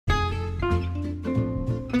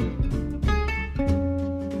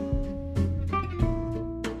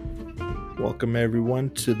welcome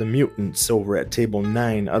everyone to the Mutants over at Table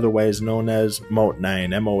 9, otherwise known as Moat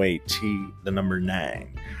 9, M-O-A-T, the number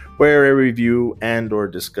 9, where I review and or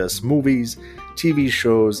discuss movies, TV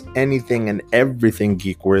shows, anything and everything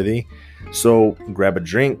geek-worthy. So grab a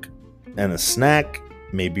drink and a snack,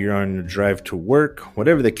 maybe you're on your drive to work,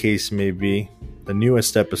 whatever the case may be. The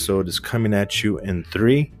newest episode is coming at you in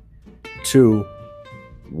 3, 2,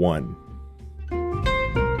 1.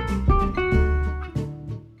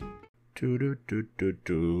 Hello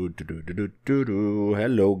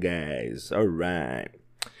guys. All right.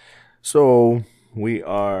 So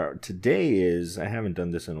today I haven't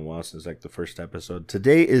done this in a while since like the first episode.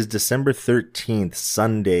 Today is December 13th,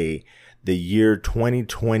 Sunday, the year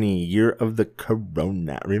 2020, year of the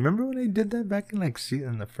corona. Remember when I did that back in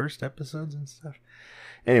in the first episodes and stuff?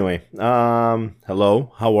 Anyway,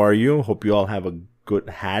 hello, how are you? Hope you all had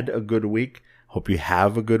a good week. Hope you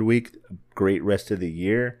have a good week. Great rest of the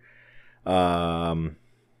year.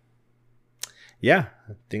 Yeah,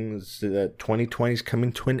 things that 2020 is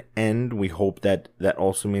coming to an end. We hope that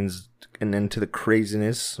also means an end to the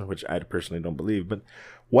craziness, which I personally don't believe, but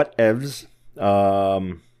whatevs. Yeah,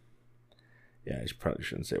 I probably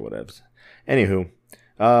shouldn't say whatevs. Anywho,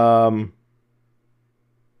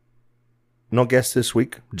 no guests this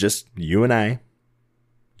week, just you and I,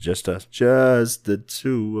 just us, just the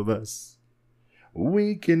two of us.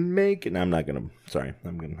 We can make it. No, I'm not gonna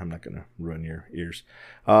ruin your ears.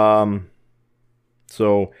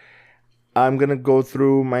 So I'm gonna go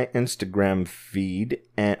through my Instagram feed,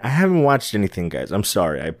 and I haven't watched anything, guys. I'm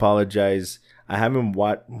sorry. I apologize. I haven't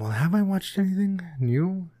watched. Well, have I watched anything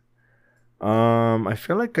new? I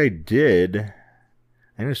feel like I did.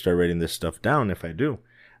 I need to start writing this stuff down if I do.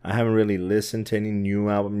 I haven't really listened to any new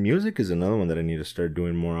album. Music is another one that I need to start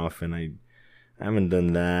doing more often. I haven't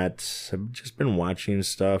done that. I've just been watching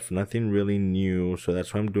stuff, nothing really new, so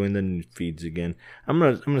that's why I'm doing the feeds again. I'm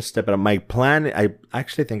gonna step it up. My plan, I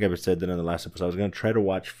actually think I said that in the last episode. I was gonna try to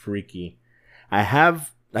watch Freaky. I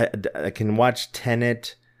can watch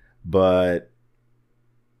Tenet, but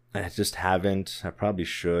I just haven't. I probably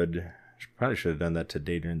should. Probably should have done that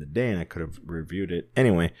today during the day, and I could have reviewed it.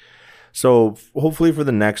 Anyway, so hopefully for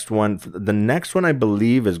the next one I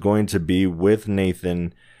believe is going to be with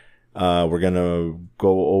Nathan. We're gonna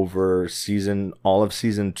go over all of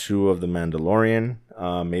season 2 of The Mandalorian.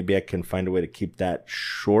 Maybe I can find a way to keep that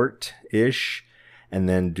short-ish, and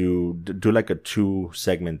then do like a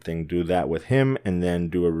 2-segment thing. Do that with him, and then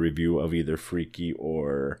do a review of either Freaky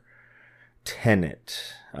or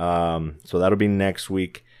Tenet. So that'll be next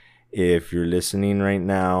week. If you're listening right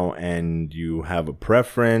now and you have a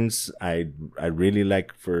preference, I'd really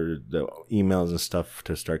like for the emails and stuff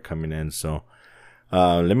to start coming in. So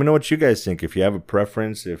let me know what you guys think. If you have a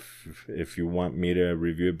preference, if you want me to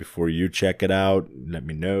review it before you check it out, let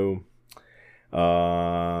me know.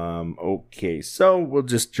 Okay, so we'll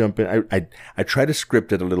just jump in. I try to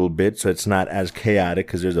script it a little bit so it's not as chaotic,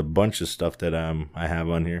 because there's a bunch of stuff that I have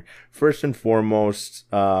on here. First and foremost,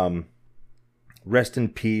 rest in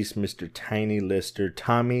peace, Mr.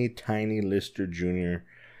 Tommy Tiny Lister Jr.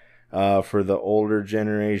 For the older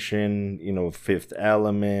generation, Fifth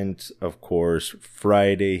Element, of course,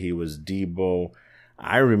 Friday, he was Debo.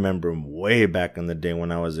 I remember him way back in the day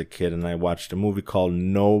when I was a kid, and I watched a movie called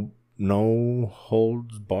No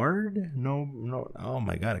Holds Barred? Oh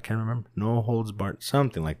my God, I can't remember. No Holds Barred,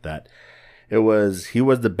 something like that. He was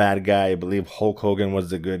the bad guy. I believe Hulk Hogan was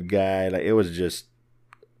the good guy. It was just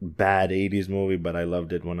bad 80s movie, but I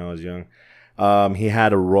loved it when I was young. He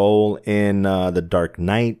had a role in The Dark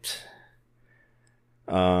Knight.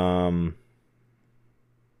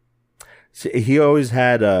 He always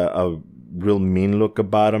had a real mean look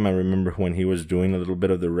about him. I remember when he was doing a little bit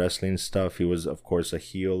of the wrestling stuff, he was, of course, a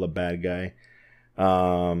heel, a bad guy.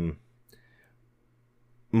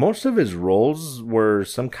 Most of his roles were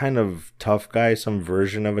some kind of tough guy, some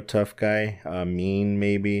version of a tough guy, mean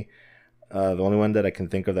maybe. The only one that I can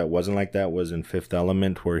think of that wasn't like that was in Fifth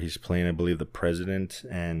Element, where he's playing, I believe, the president,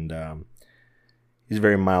 and he's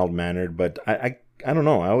very mild-mannered. But I don't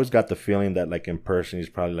know. I always got the feeling that, in person, he's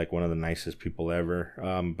probably one of the nicest people ever.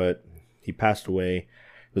 But he passed away.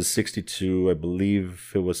 He was 62. I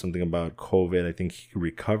believe it was something about COVID. I think he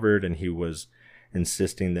recovered, and he was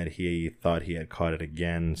insisting that he thought he had caught it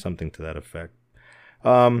again, something to that effect.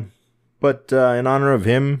 But in honor of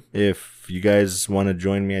him, if you guys want to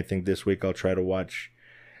join me, I think this week I'll try to watch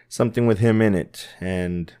something with him in it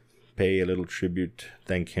and pay a little tribute.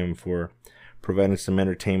 Thank him for providing some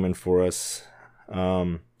entertainment for us.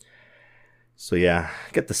 So yeah,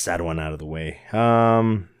 get the sad one out of the way.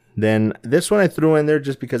 Then this one I threw in there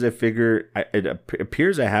just because I figure it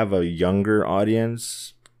appears I have a younger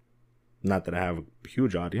audience Not that I have a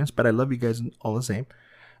huge audience, but I love you guys all the same.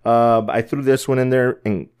 I threw this one in there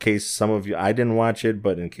in case some of you, I didn't watch it,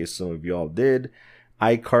 but in case some of you all did.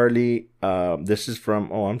 iCarly, this is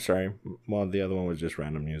from, I'm sorry. Well, the other one was just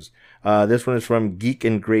random news. This one is from Geek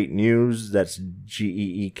and Great News. That's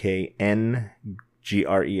GEEKN,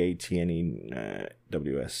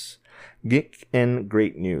 GREATNEWS. Geek and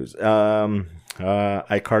Great News.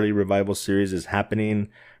 iCarly revival series is happening.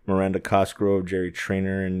 Miranda Cosgrove, Jerry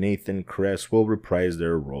Trainer, and Nathan Kress will reprise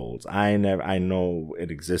their roles. I know it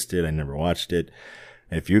existed. I never watched it.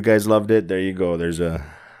 If you guys loved it, there you go. There's a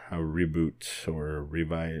reboot or a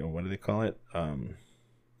revive, or what do they call it?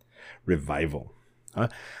 Revival. A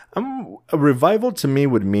revival to me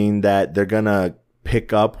would mean that they're gonna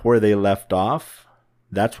pick up where they left off.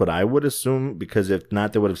 That's what I would assume, because if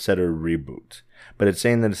not, they would have said a reboot. But it's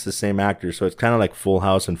saying that it's the same actor, so it's kind of like Full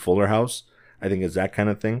House and Fuller House. I think it's that kind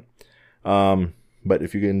of thing. But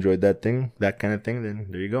if you enjoyed that kind of thing, then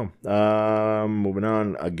there you go. Moving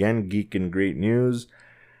on. Again, Geek and Great News.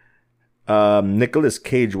 Nicolas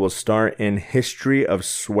Cage will star in History of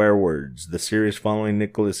Swear Words. The series follows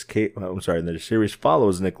Nicolas Cage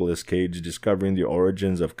discovering the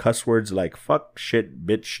origins of cuss words like fuck, shit,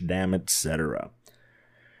 bitch, damn, etc.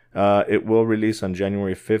 It will release on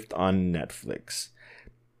January 5th on Netflix.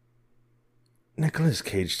 Nicolas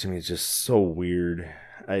Cage to me is just so weird.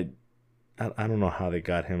 I don't know how they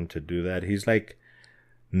got him to do that. He's like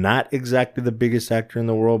not exactly the biggest actor in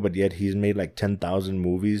the world, but yet he's made like 10,000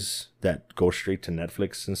 movies that go straight to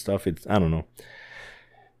Netflix and stuff. I don't know.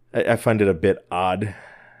 I find it a bit odd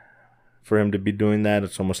for him to be doing that.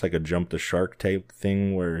 It's almost like a jump the shark type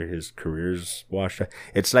thing where his career's washed out.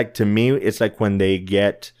 It's like, to me, it's like when they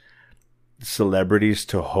get celebrities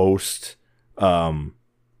to host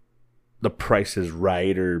The Price is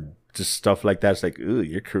Right or just stuff like that. It's like, ooh,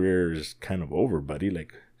 your career is kind of over, buddy.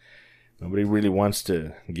 Like, nobody really wants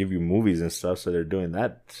to give you movies and stuff, so they're doing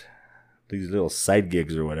that, these little side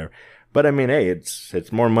gigs or whatever. But I mean, hey,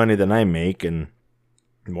 it's more money than I make, and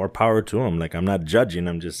more power to them. Like, I'm not judging.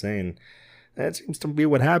 I'm just saying that seems to be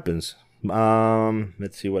what happens.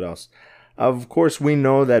 Let's see what else. Of course, we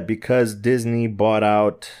know that because Disney bought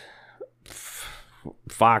out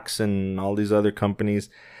Fox and all these other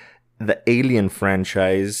companies, the Alien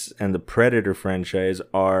franchise and the Predator franchise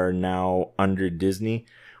are now under Disney,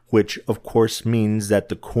 which of course means that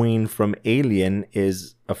the queen from Alien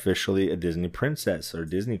is officially a Disney princess or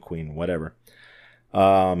Disney queen, whatever.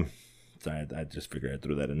 Sorry, I just figured I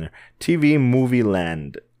threw that in there. TV Movie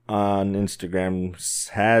Land on Instagram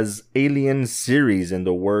has Alien series in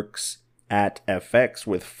the works at FX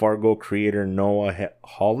with Fargo creator Noah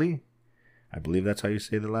Hawley. I believe that's how you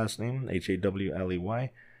say the last name, Hawley.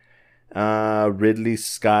 Ridley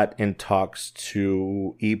Scott in talks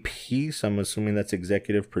to EP, so I'm assuming that's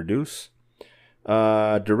executive produce.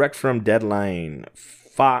 Direct from Deadline,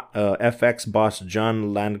 FX boss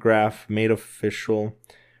John Landgraf made official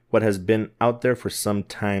what has been out there for some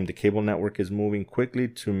time. The cable network is moving quickly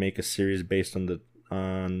to make a series based on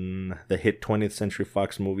the hit 20th Century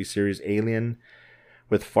Fox movie series Alien,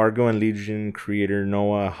 with Fargo and Legion creator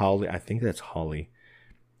Noah Hawley, I think that's Hawley,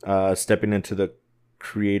 stepping into the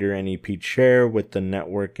creator and EP chair, with the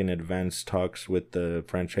network in advanced talks with the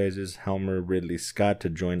franchise's helmer Ridley Scott to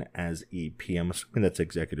join as EP. I'm assuming that's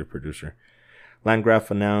executive producer.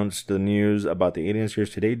 Landgraf announced the news about the Alien series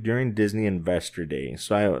today during Disney Investor Day.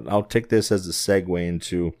 So I'll take this as a segue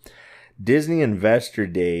into Disney Investor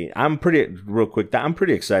Day. I'm pretty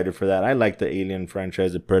excited for that. I like the Alien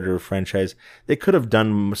franchise, the Predator franchise. They could have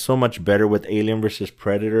done so much better with Alien versus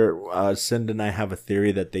Predator. Cindy and I have a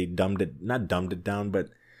theory that they not dumbed it down, but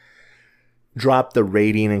dropped the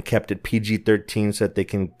rating and kept it PG-13 so that they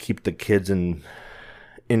can keep the kids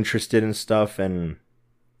interested in stuff. And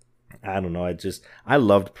I don't know. I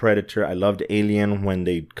loved Predator. I loved Alien when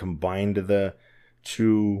they combined the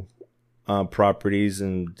two properties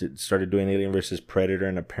and started doing Alien versus Predator,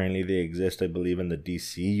 and apparently they exist, I believe, in the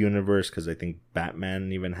DC universe, because I think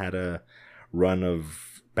Batman even had a run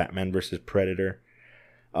of Batman versus Predator.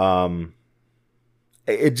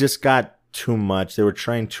 It just got too much. They were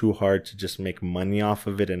trying too hard to just make money off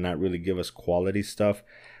of it and not really give us quality stuff,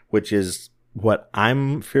 which is what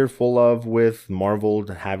I'm fearful of with Marvel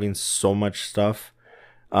having so much stuff.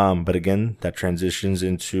 But again, that transitions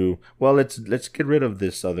into, well, let's get rid of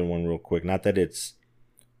this other one real quick. Not that it's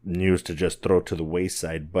news to just throw to the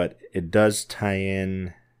wayside, but it does tie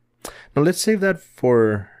in. Now let's save that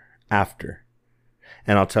for after,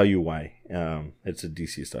 and I'll tell you why. It's a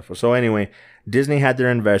DC stuff. So anyway, Disney had their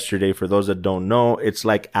Investor Day. For those that don't know, it's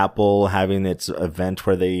like Apple having its event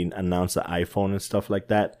where they announce the iPhone and stuff like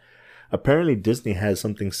that. apparently Disney has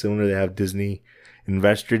something similar. They have Disney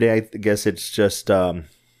Investor Day. I guess it's just kind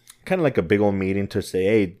of like a big old meeting to say,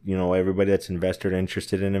 hey, everybody that's invested or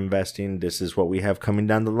interested in investing, this is what we have coming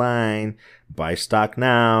down the line. Buy stock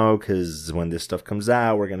now, because when this stuff comes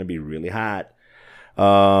out, we're gonna be really hot.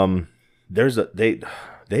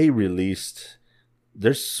 They released.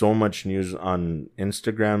 There's so much news on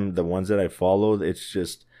Instagram. The ones that I followed, it's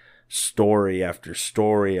just story after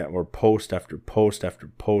story or post after post after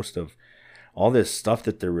post of all this stuff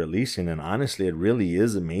that they're releasing. And honestly, it really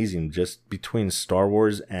is amazing, just between Star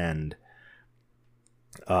Wars and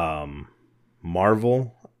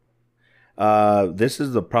Marvel. This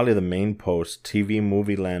is probably the main post. TV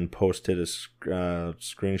Movie Land posted a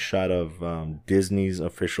screenshot of Disney's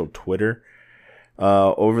official Twitter.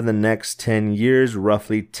 Over the next 10 years,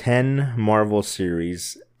 roughly 10 Marvel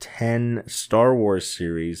series, 10 Star Wars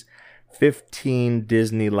series, 15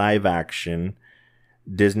 Disney live action,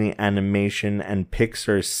 Disney animation, and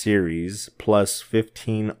Pixar series, plus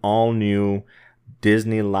 15 all new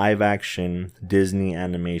Disney live action, Disney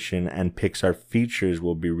animation, and Pixar features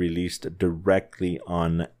will be released directly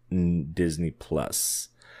on Disney Plus.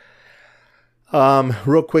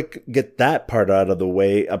 Real quick, get that part out of the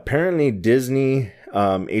way. Apparently Disney,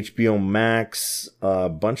 HBO Max, a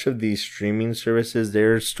bunch of these streaming services,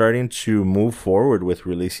 they're starting to move forward with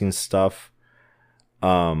releasing stuff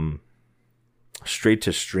straight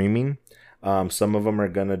to streaming. Some of them are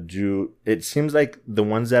gonna do, it seems like the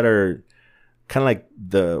ones that are kind of like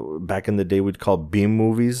back in the day we'd call B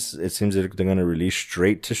movies, it seems like they're gonna release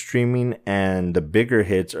straight to streaming, and the bigger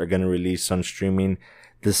hits are gonna release on streaming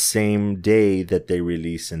the same day that they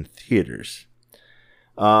release in theaters.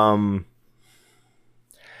 I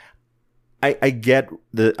get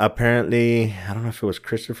apparently, I don't know if it was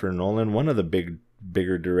Christopher Nolan, one of the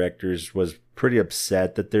bigger directors, was pretty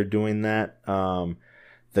upset that they're doing that.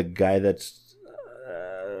 The guy that's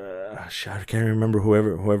I can't remember,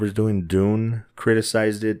 whoever's doing Dune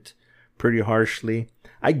criticized it pretty harshly.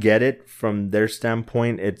 I get it from their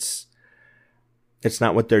standpoint. It's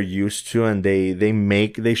not what they're used to, and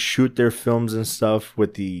they shoot their films and stuff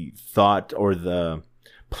with the thought or the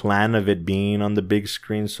plan of it being on the big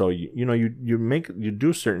screen. So you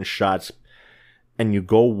do certain shots and you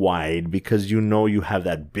go wide because you have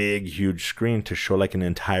that big huge screen to show like an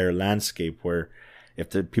entire landscape, where if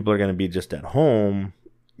the people are going to be just at home,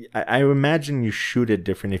 I imagine you shoot it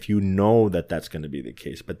different if you know that that's going to be the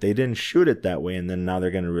case. But they didn't shoot it that way, and then now they're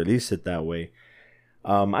going to release it that way.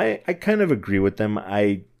 I kind of agree with them.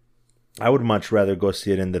 I would much rather go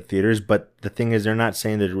see it in the theaters, but the thing is, they're not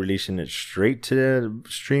saying they're releasing it straight to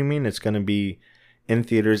streaming. It's going to be in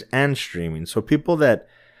theaters and streaming. So people that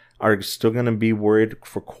are still going to be worried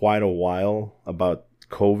for quite a while about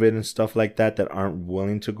COVID and stuff like that aren't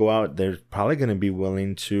willing to go out, they're probably going to be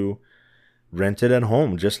willing to rent it at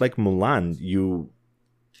home. Just like Mulan, you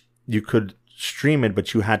could stream it,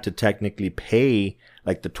 but you had to technically pay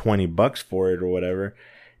like the $20 for it or whatever.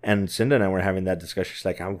 And Cinda and I were having that discussion. She's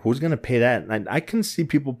like, who's going to pay that? And I can see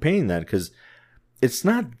people paying that, because it's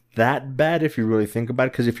not that bad if you really think about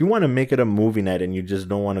it. Because if you want to make it a movie night and you just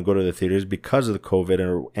don't want to go to the theaters because of the COVID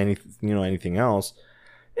or anything else,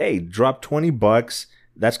 hey, drop $20.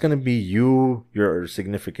 That's going to be you, your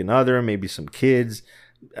significant other, maybe some kids.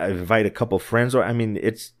 Invite a couple friends. Or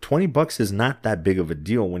it's $20 is not that big of a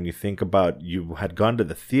deal when you think about you had gone to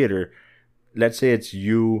the theater. Let's say it's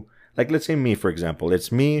you, like let's say me, for example.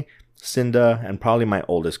 It's me, Cinda, and probably my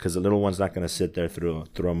oldest, because the little one's not going to sit there through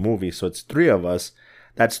a movie. So it's three of us.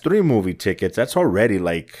 That's 3 movie tickets. That's already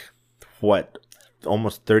like, what,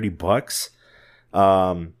 almost $30.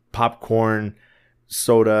 Popcorn,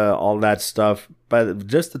 soda, all that stuff. But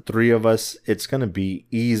just the 3 of us, it's going to be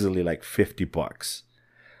easily like $50.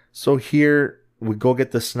 So here we go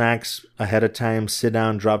get the snacks ahead of time, sit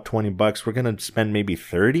down, drop $20. We're going to spend maybe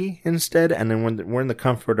 30 instead. And then when we're in the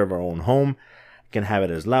comfort of our own home, I can have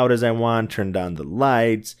it as loud as I want, turn down the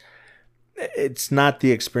lights. It's not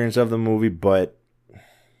the experience of the movie, but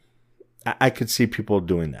I could see people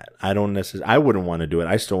doing that. I wouldn't want to do it.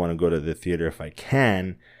 I still want to go to the theater if I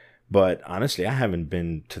can. But honestly, I haven't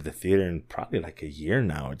been to the theater in probably like a year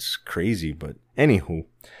now. It's crazy. But anywho,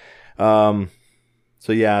 so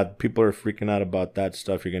yeah, people are freaking out about that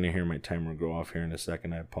stuff. You're going to hear my timer go off here in a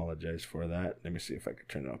second. I apologize for that. Let me see if I can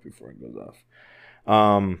turn it off before it goes off.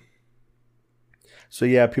 So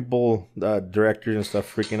yeah, people, directors and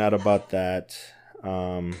stuff freaking out about that.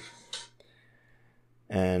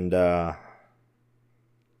 And what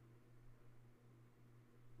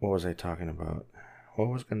was I talking about? What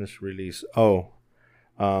was going to release?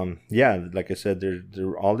 Yeah, like I said, there's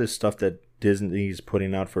all this stuff that Disney's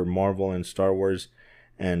putting out for Marvel and Star Wars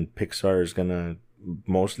and Pixar is gonna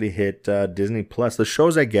mostly hit Disney Plus. The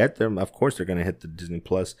shows I get, of course, they're gonna hit the Disney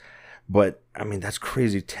Plus. But I mean, that's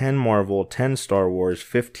crazy. 10 Marvel, 10 Star Wars,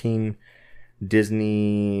 15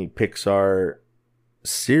 Disney Pixar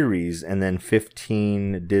series, and then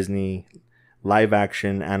 15 Disney live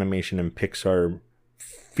action animation and Pixar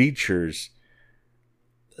features.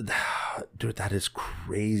 Dude, that is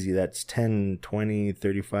crazy. That's 10, 20,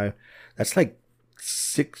 35. That's like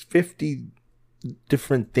 650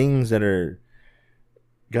 different things that are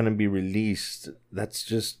gonna be released. That's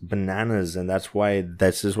just bananas, and that's why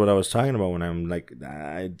this is what I was talking about when I'm like,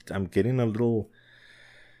 I'm getting a little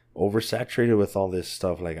oversaturated with all this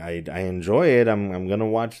stuff. Like I enjoy it. I'm gonna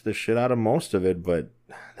watch the shit out of most of it, but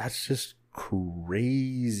that's just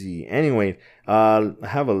crazy. Anyway, I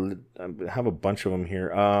have a bunch of them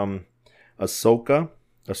here. Ahsoka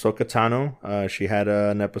Tano. She had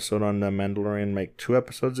an episode on The Mandalorian like 2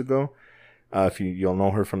 episodes ago. If you'll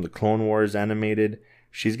know her from the Clone Wars animated.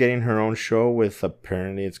 She's getting her own show with,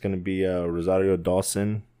 apparently it's going to be Rosario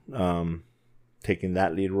Dawson taking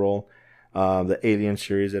that lead role. The Alien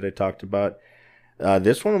series that I talked about.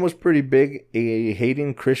 This one was pretty big.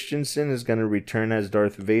 Hayden Christensen is going to return as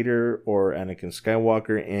Darth Vader or Anakin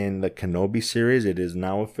Skywalker in the Kenobi series. It is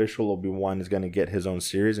now official. Obi-Wan is going to get his own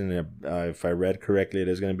series. And if I read correctly, it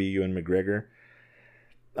is going to be Ewan McGregor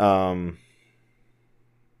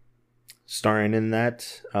starring in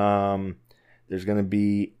that. There's going to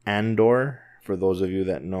be Andor, for those of you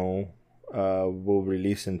that know, will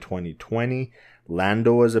release in 2020.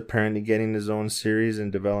 Lando is apparently getting his own series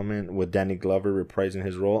in development with Danny Glover reprising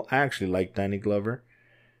his role. I actually like Donald Glover.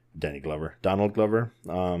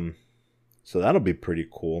 So that'll be pretty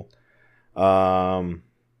cool. The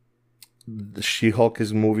She-Hulk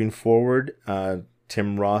is moving forward.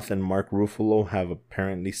 Tim Roth and Mark Ruffalo have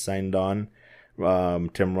apparently signed on.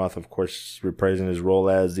 Tim Roth, of course, reprising his role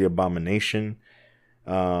as the Abomination.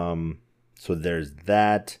 So there's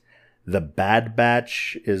that. The Bad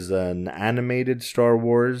Batch is an animated Star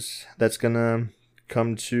Wars that's gonna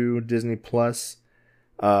come to Disney Plus.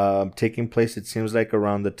 Taking place, it seems like,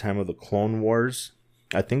 around the time of the Clone Wars.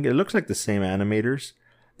 I think it looks like the same animators.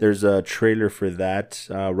 There's a trailer for that.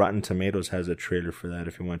 Rotten Tomatoes has a trailer for that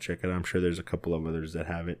if you want to check it out. I'm sure there's a couple of others that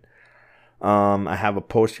have it. I have a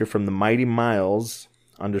post here from the Mighty Miles,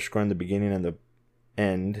 underscoring the beginning and the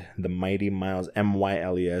end. The Mighty Miles,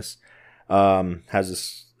 MYLES, has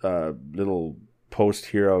this little post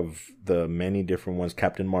here of the many different ones.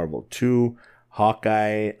 Captain Marvel 2,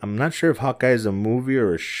 Hawkeye. I'm not sure if Hawkeye is a movie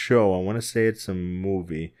or a show. I want to say it's a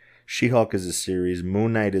movie. She-Hulk is a series.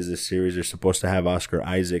 Moon Knight is a series. They're supposed to have Oscar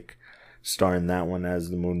Isaac star in that one as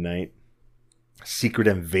the Moon Knight. Secret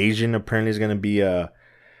Invasion apparently is going to be I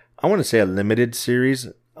want to say a limited series.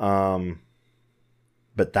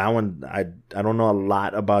 But that one, I don't know a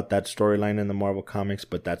lot about that storyline in the Marvel Comics,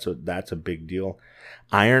 but that's a big deal.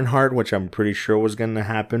 Ironheart, which I'm pretty sure was going to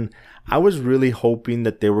happen. I was really hoping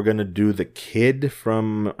that they were going to do the kid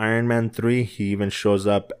from Iron Man 3. He even shows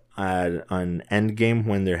up on Endgame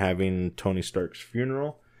when they're having Tony Stark's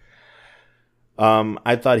funeral.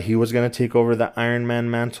 I thought he was going to take over the Iron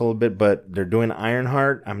Man mantle a bit, but they're doing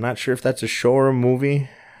Ironheart. I'm not sure if that's a show or a movie.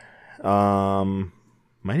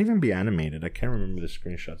 Might even be animated. I can't remember the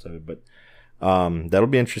screenshots of it, but that'll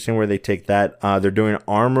be interesting where they take that. They're doing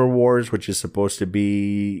Armor Wars, which is supposed to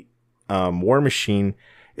be War Machine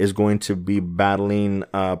is going to be battling.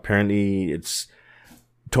 Apparently, it's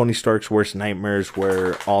Tony Stark's worst nightmares,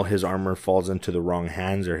 where all his armor falls into the wrong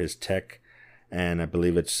hands, or his tech. And I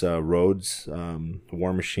believe it's Rhodes,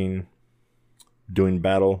 War Machine, doing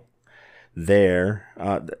battle there.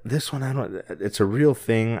 This one, it's a real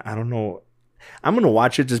thing. I don't know. I'm going to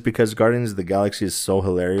watch it just because Guardians of the Galaxy is so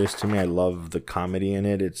hilarious to me. I love the comedy in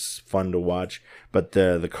it. It's fun to watch. But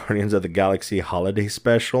the Guardians of the Galaxy holiday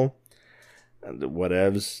special,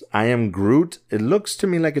 whatevs. I Am Groot. It looks to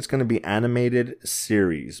me like it's going to be animated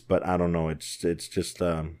series, but I don't know. It's just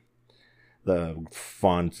the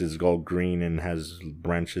font is all green and has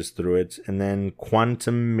branches through it. And then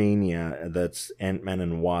Quantum Mania, that's Ant-Man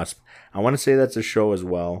and Wasp. I want to say that's a show as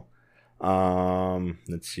well.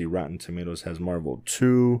 Let's see. Rotten Tomatoes has Marvel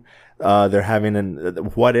 2. They're having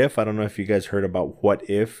What If. I don't know if you guys heard about What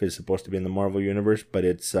If is supposed to be in the Marvel universe, but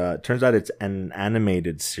it's turns out it's an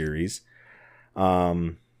animated series.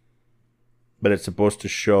 But it's supposed to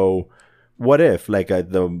show what if, like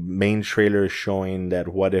the main trailer is showing that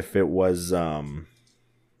what if it was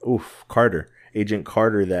Carter, Agent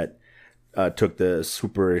Carter, that took the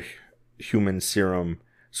superhuman serum,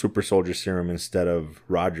 super soldier serum, instead of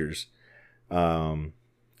Rogers.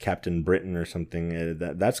 Captain Britain or something.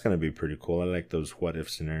 That's going to be pretty cool. I like those what if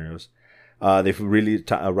scenarios. They've really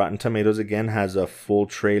Rotten Tomatoes again has a full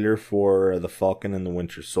trailer for The Falcon and the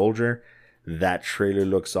Winter Soldier. That trailer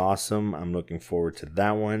looks awesome. I'm looking forward to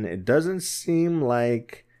that one. It doesn't seem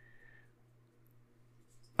like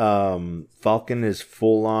Falcon is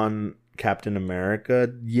full on Captain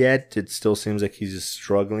America yet. It still seems like he's just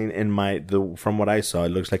struggling. From what I saw, it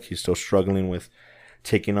looks like he's still struggling with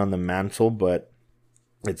taking on the mantle, but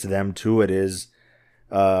it's them too. It is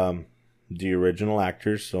the original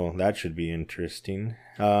actors, so that should be interesting.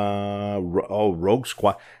 Rogue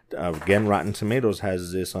Squad. Again, Rotten Tomatoes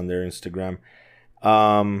has this on their Instagram.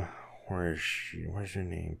 Where is she? Where's her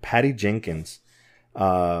name? Patty Jenkins.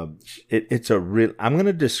 It's a real. I'm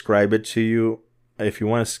gonna describe it to you. If you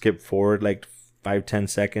want to skip forward like 5-10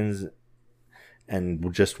 seconds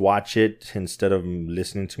and just watch it instead of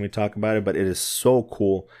listening to me talk about it, but it is so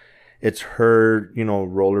cool. It's her,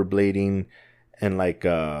 rollerblading and like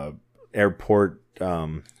airport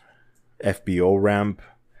FBO ramp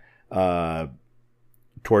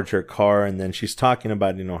towards her car, and then she's talking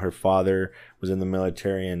about her father was in the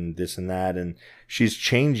military and this and that, and she's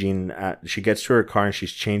changing she gets to her car and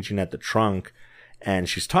she's changing at the trunk, and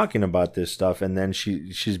she's talking about this stuff, and then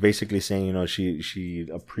she's basically saying she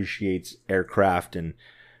appreciates aircraft and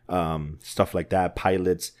stuff like that,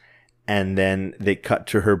 pilots, and then they cut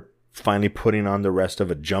to her finally putting on the rest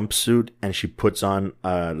of a jumpsuit, and she puts on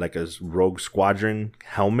like a Rogue Squadron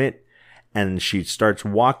helmet, and she starts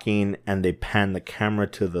walking, and they pan the camera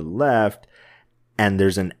to the left, and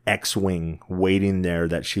there's an X-wing waiting there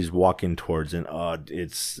that she's walking towards, and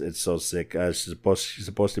it's so sick. She's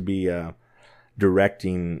supposed to be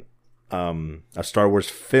directing a Star Wars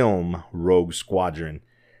film, Rogue Squadron.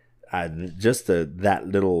 Just that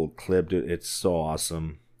little clip, dude, it's so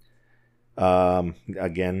awesome.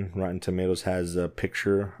 Again, Rotten Tomatoes has a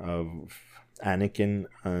picture of Anakin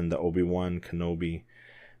and the Obi-Wan Kenobi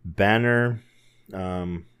banner.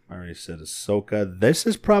 I already said Ahsoka. This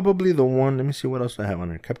is probably the one. Let me see what else I have on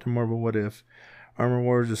here. Captain Marvel, What If, Armor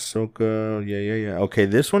Wars, Ahsoka. Yeah. Okay,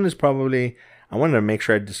 this one is probably. I wanted to make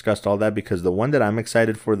sure I discussed all that because the one that I'm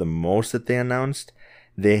excited for the most that they announced,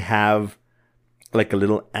 they have like a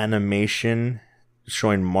little animation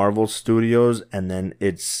showing Marvel Studios, and then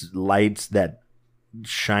it's lights that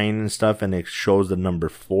shine and stuff, and it shows the number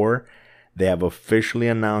 4. They have officially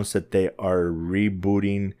announced that they are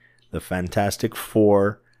rebooting the Fantastic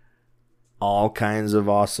Four. All kinds of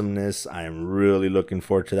awesomeness. I am really looking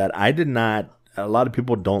forward to that. A lot of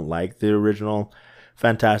people don't like the original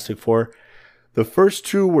Fantastic Four. The first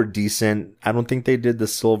 2 were decent. I don't think they did the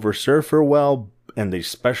Silver Surfer well, and they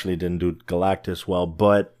especially didn't do Galactus well,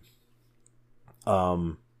 but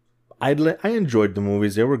I enjoyed the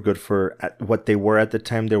movies. They were good for what they were at the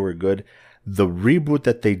time. They were good. The reboot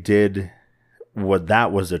that they did,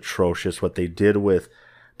 that was atrocious. What they did with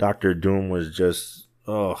Doctor Doom was just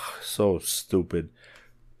so stupid.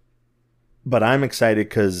 But I'm excited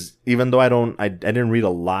because even though I didn't read a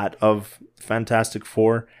lot of Fantastic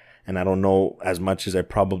Four, and I don't know as much as I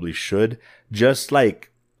probably should, just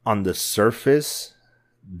like on the surface,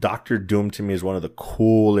 Doctor Doom to me is one of the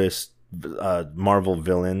coolest Marvel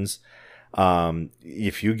villains.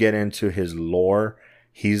 If you get into his lore,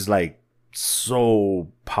 he's like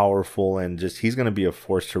so powerful, and just he's gonna be a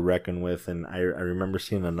force to reckon with. And I remember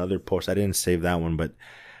seeing another post. I didn't save that one, but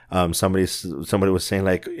somebody was saying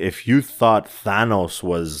like, if you thought Thanos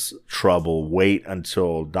was trouble, wait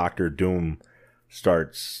until Doctor Doom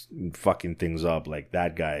starts fucking things up. Like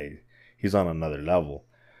that guy, he's on another level.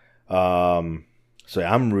 So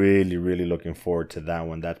yeah, I'm really, really looking forward to that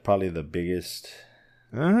one. That's probably the biggest.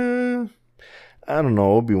 I don't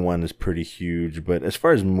know. Obi-Wan is pretty huge, but as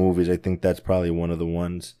far as movies, I think that's probably one of the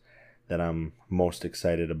ones that I'm most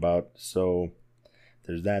excited about. So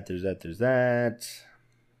there's that.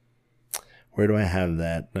 Where do I have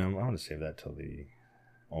that? I want to save that till the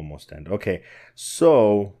almost end. Okay,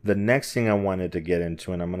 so the next thing I wanted to get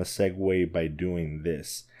into, and I'm going to segue by doing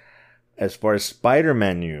this. As far as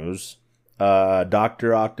Spider-Man news,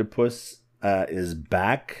 Dr. Octopus is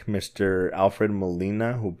back. Mr. Alfred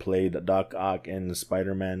Molina, who played Doc Ock in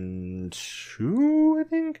Spider-Man 2, I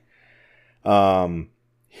think.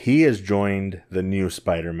 He has joined the new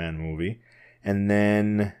Spider-Man movie. And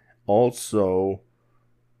then also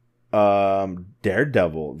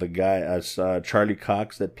Daredevil, the guy as Charlie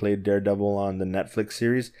Cox that played Daredevil on the Netflix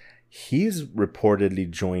series, he's reportedly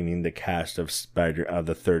joining the cast of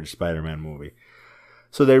the third Spider-Man movie.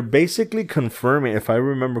 So they're basically confirming, if I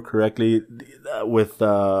remember correctly, with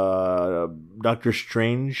Doctor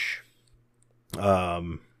Strange,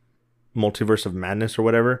 Multiverse of Madness or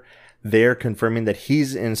whatever, they're confirming that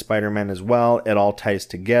he's in Spider-Man as well. It all ties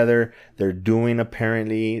together. They're doing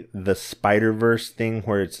apparently the Spider-Verse thing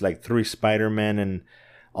where it's like 3 Spider-Men and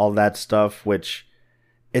all that stuff, which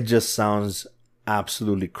it just sounds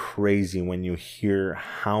absolutely crazy when you hear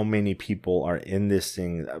how many people are in this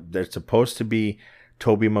thing. There's supposed to be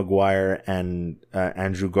Tobey Maguire and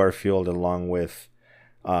Andrew Garfield along with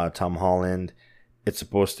Tom Holland. It's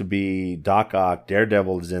supposed to be Doc Ock,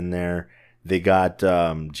 Daredevil's in there. They got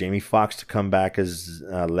Jamie Foxx to come back as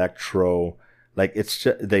Electro. Like it's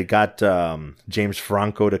just, they got James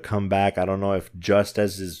Franco to come back. I don't know if just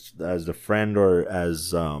as the friend or as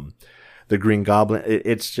the Green Goblin.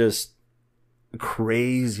 It's just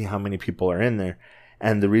crazy how many people are in there.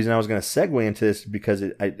 And the reason I was going to segue into this is because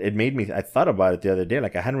it made me, I thought about it the other day.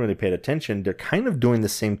 Like I hadn't really paid attention. They're kind of doing the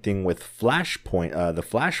same thing with Flashpoint, the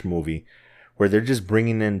Flash movie, where they're just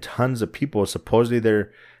bringing in tons of people. Supposedly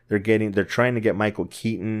they're trying to get Michael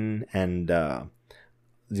Keaton and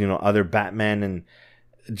other Batman, and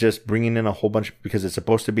just bringing in a whole bunch, because it's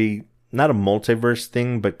supposed to be not a multiverse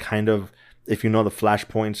thing, but kind of, if you know the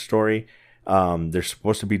Flashpoint story, they're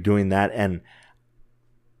supposed to be doing that. And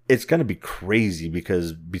it's going to be crazy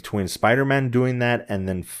because between Spider-Man doing that and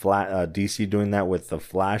then DC doing that with the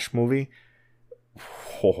Flash movie,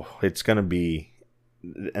 it's going to be,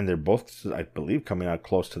 and they're both, I believe, coming out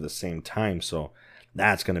close to the same time. So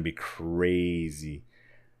that's going to be crazy.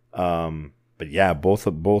 But yeah, both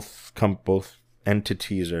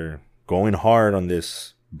entities are going hard on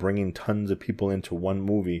this, bringing tons of people into one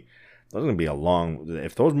movie. That's going to be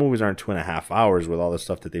if those movies aren't 2.5 hours with all the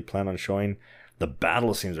stuff that they plan on showing, the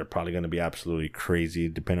battle scenes are probably going to be absolutely crazy,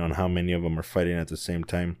 depending on how many of them are fighting at the same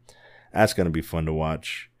time. That's going to be fun to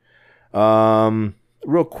watch.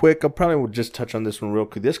 Real quick, I'll probably just touch on this one real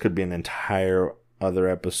quick. This could be an entire other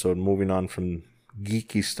episode. Moving on from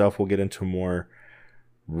geeky stuff, we'll get into more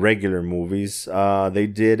regular movies. They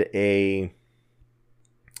did a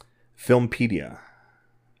Filmpedia,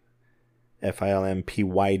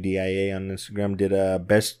 Filmpydia on Instagram, did a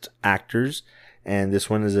best actors, and this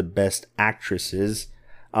one is a best actresses.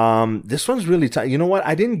 This one's really tough. You know what?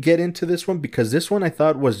 I didn't get into this one because this one I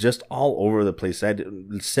thought was just all over the place.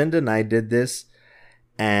 Cinda and I did this,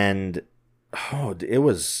 and it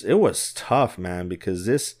was tough, man, because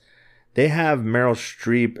they have Meryl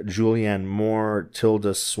Streep, Julianne Moore,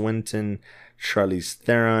 Tilda Swinton, Charlize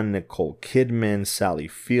Theron, Nicole Kidman, Sally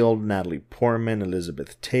Field, Natalie Portman,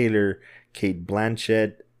 Elizabeth Taylor, Kate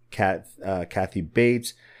Blanchett, Kathy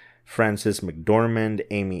Bates, Frances McDormand,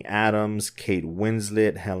 Amy Adams, Kate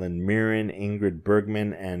Winslet, Helen Mirren, Ingrid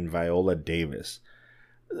Bergman, and Viola Davis.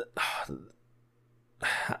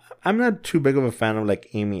 I'm not too big of a fan of like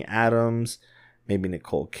Amy Adams, maybe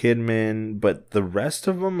Nicole Kidman, but the rest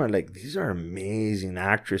of them are like, these are amazing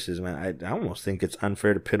actresses, man. I almost think it's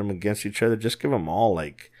unfair to pit them against each other. Just give them all,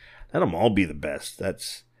 like, let them all be the best.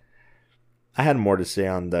 I had more to say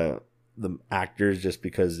on the actors just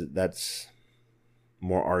because that's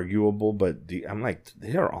more arguable, but I'm like,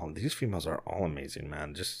 these females are all amazing,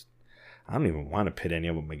 man. Just, I don't even want to pit any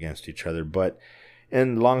of them against each other. But,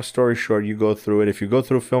 and long story short, you go through it. If you go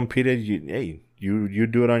through Filmpedia, you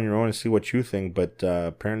do it on your own and see what you think. But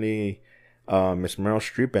apparently, Miss Meryl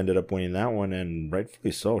Streep ended up winning that one, and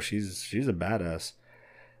rightfully so. She's a badass.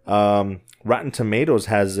 Rotten Tomatoes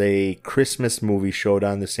has a Christmas movie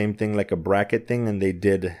showdown, the same thing, like a bracket thing, and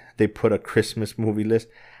they put a Christmas movie list.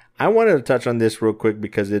 I wanted to touch on this real quick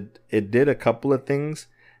because it did a couple of things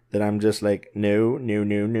that I'm just like, no.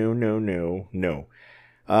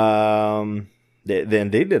 Then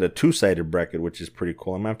they did a 2-sided bracket, which is pretty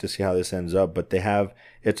cool. I'm gonna have to see how this ends up, but they have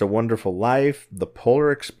It's a Wonderful Life, The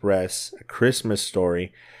Polar Express, A Christmas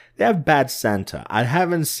Story. They have Bad Santa. I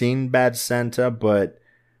haven't seen Bad Santa, but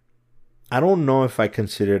I don't know if I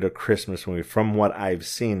consider it a Christmas movie from what I've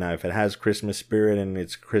seen. Now, if it has Christmas spirit and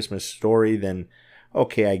it's Christmas Story, then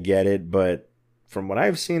okay, I get it. But from what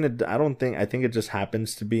I've seen, I think it just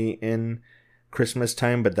happens to be in Christmas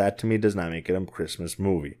time, but that to me does not make it a Christmas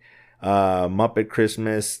movie. Muppet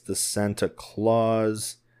Christmas, The Santa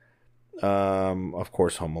Claus, of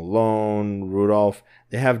course, Home Alone, Rudolph.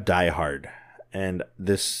 They have Die Hard. And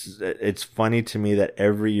it's funny to me that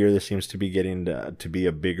every year this seems to be getting to be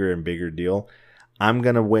a bigger and bigger deal. I'm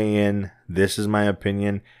going to weigh in. This is my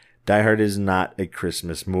opinion. Die Hard is not a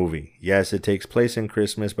Christmas movie. Yes, it takes place in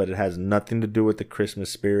Christmas, but it has nothing to do with the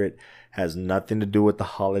Christmas spirit, has nothing to do with the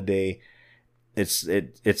holiday.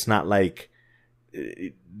 It's not like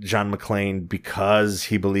John McClane, because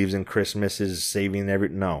he believes in Christmas, is saving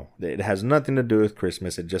no, it has nothing to do with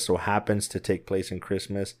Christmas. It just so happens to take place in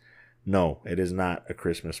Christmas. No, it is not a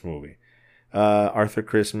Christmas movie. Arthur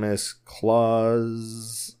Christmas,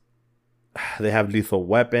 Claus, They have Lethal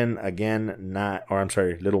Weapon again,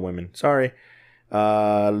 Little Women. Sorry,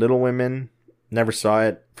 Little Women. Never saw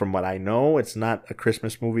it. From what I know, it's not a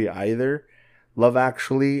Christmas movie either. Love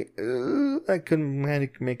Actually, I could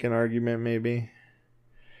make an argument maybe.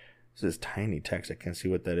 This is tiny text. I can't see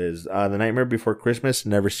what that is. The Nightmare Before Christmas.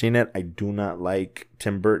 Never seen it. I do not like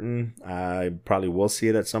Tim Burton. I probably will see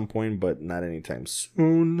it at some point, but not anytime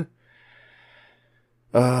soon.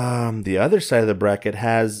 The other side of the bracket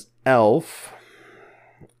has Elf.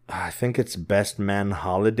 I think it's Best Man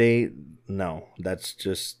Holiday. No, that's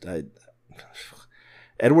just...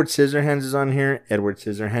 Edward Scissorhands is on here. Edward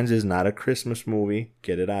Scissorhands is not a Christmas movie.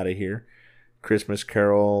 Get it out of here. Christmas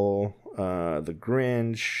Carol, The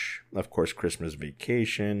Grinch, of course, Christmas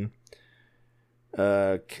Vacation,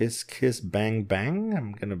 Kiss Kiss Bang Bang.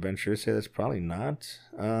 I'm gonna venture to say that's probably not.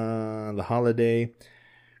 The Holiday,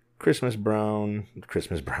 Charlie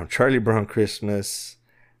Brown Christmas,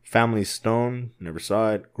 Family Stone, never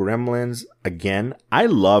saw it. Gremlins, again, I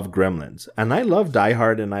love Gremlins, and I love Die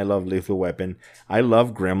Hard, and I love Lethal Weapon. I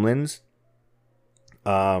love Gremlins,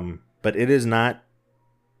 but it is not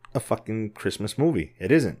a fucking Christmas movie.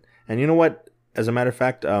 It isn't. And you know what? As a matter of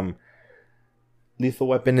fact, Lethal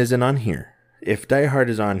Weapon isn't on here. If Die Hard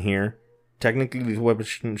is on here, technically Lethal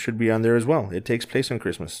Weapon should be on there as well. It takes place on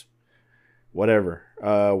Christmas. Whatever.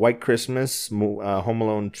 White Christmas, Home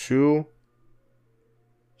Alone 2,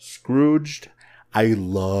 Scrooged. I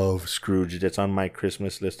love Scrooged. It's on my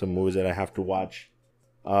Christmas list of movies that I have to watch.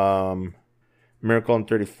 Miracle on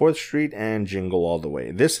 34th Street and Jingle All the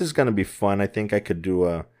Way. This is going to be fun. I think I could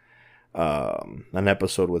do an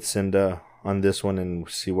episode with Cinda on this one and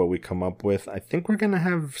see what we come up with. I think we're going to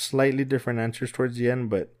have slightly different answers towards the end,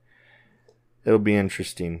 but it'll be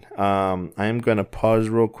interesting. I am going to pause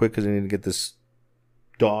real quick because I need to get this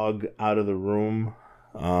dog out of the room.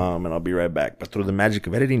 And I'll be right back. But through the magic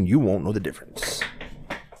of editing, you won't know the difference.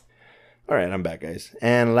 All right, I'm back, guys.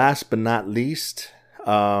 And last but not least,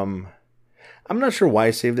 I'm not sure why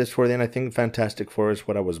I saved this for the end. I think Fantastic Four is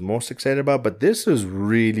what I was most excited about. But this is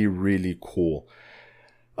really, really cool.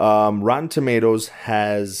 Rotten Tomatoes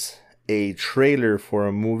has a trailer for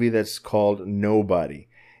a movie that's called Nobody.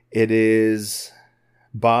 It is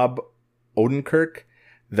Bob Odenkirk,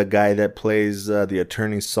 the guy that plays the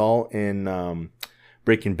attorney Saul in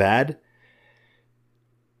Breaking Bad.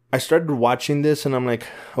 I started watching this and I'm like,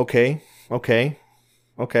 okay.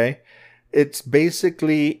 It's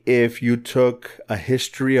basically if you took a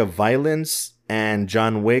history of violence and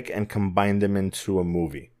John Wick and combined them into a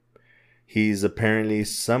movie. He's apparently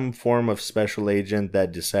some form of special agent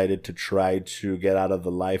that decided to try to get out of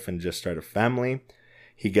the life and just start a family.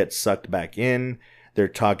 He gets sucked back in. They're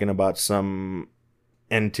talking about some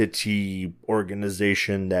entity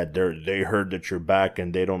organization that they heard that you're back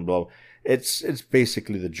and they don't blow. It's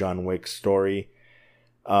basically the John Wick story.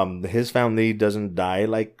 His family doesn't die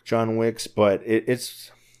like John Wick's, but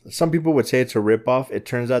it's some people would say it's a ripoff. It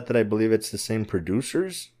turns out that I believe it's the same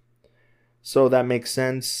producers, so that makes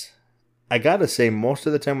sense. I gotta say, most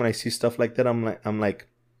of the time when I see stuff like that, I'm like,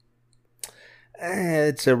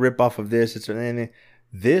 it's a ripoff of this.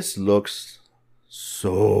 This looks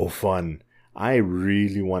so fun. I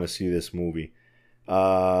really want to see this movie.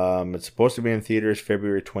 It's supposed to be in theaters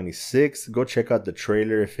February 26th. Go check out the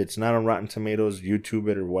trailer. If it's not on Rotten Tomatoes, YouTube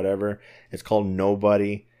it or whatever. It's called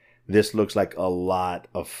Nobody. This looks like a lot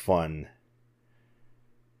of fun.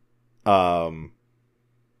 I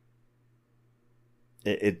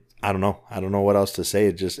don't know. I don't know what else to say.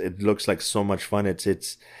 It looks like so much fun.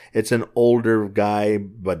 It's an older guy,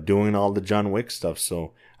 but doing all the John Wick stuff.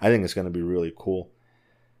 So I think it's going to be really cool.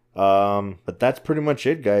 But that's pretty much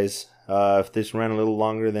it, guys. If this ran a little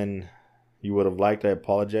longer than you would have liked, I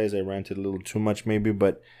apologize. I ranted a little too much maybe,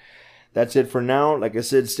 but that's it for now. Like I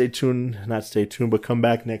said, but come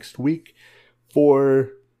back next week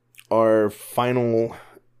for our final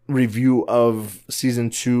review of season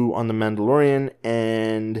 2 on The Mandalorian.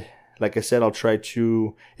 And like I said, I'll try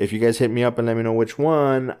to, if you guys hit me up and let me know which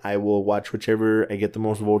one, I will watch whichever I get the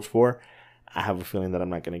most votes for. I have a feeling that I'm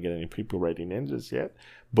not going to get any people writing in just yet.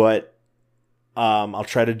 But I'll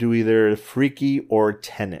try to do either Freaky or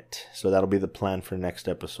Tenet. So that'll be the plan for next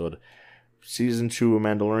episode. Season 2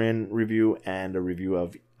 Mandalorian review and a review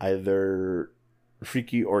of either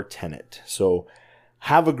Freaky or Tenet. So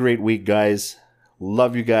have a great week, guys.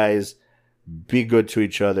 Love you guys. Be good to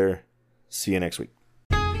each other. See you next week.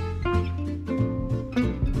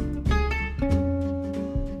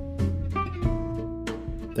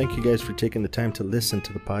 Thank you guys for taking the time to listen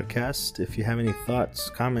to the podcast. If you have any thoughts,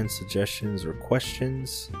 comments, suggestions, or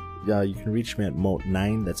questions, you can reach me at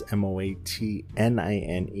Moat9, that's MOATNINE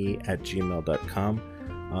 @gmail.com,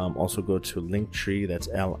 Also go to Linktree, that's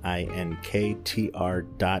linktr.ee/moat,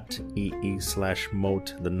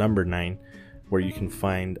 the number 9, where you can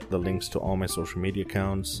find the links to all my social media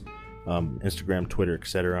accounts, Instagram, Twitter,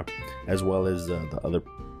 etc., as well as the other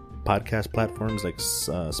podcast platforms like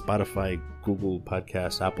Spotify, Google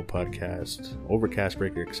Podcasts, Apple Podcasts, Overcast,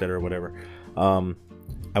 Breaker, etc., whatever.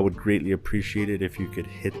 I would greatly appreciate it if you could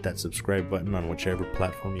hit that subscribe button on whichever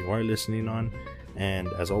platform you are listening on. And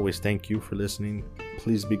as always, thank you for listening.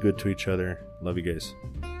 Please be good to each other. Love you guys.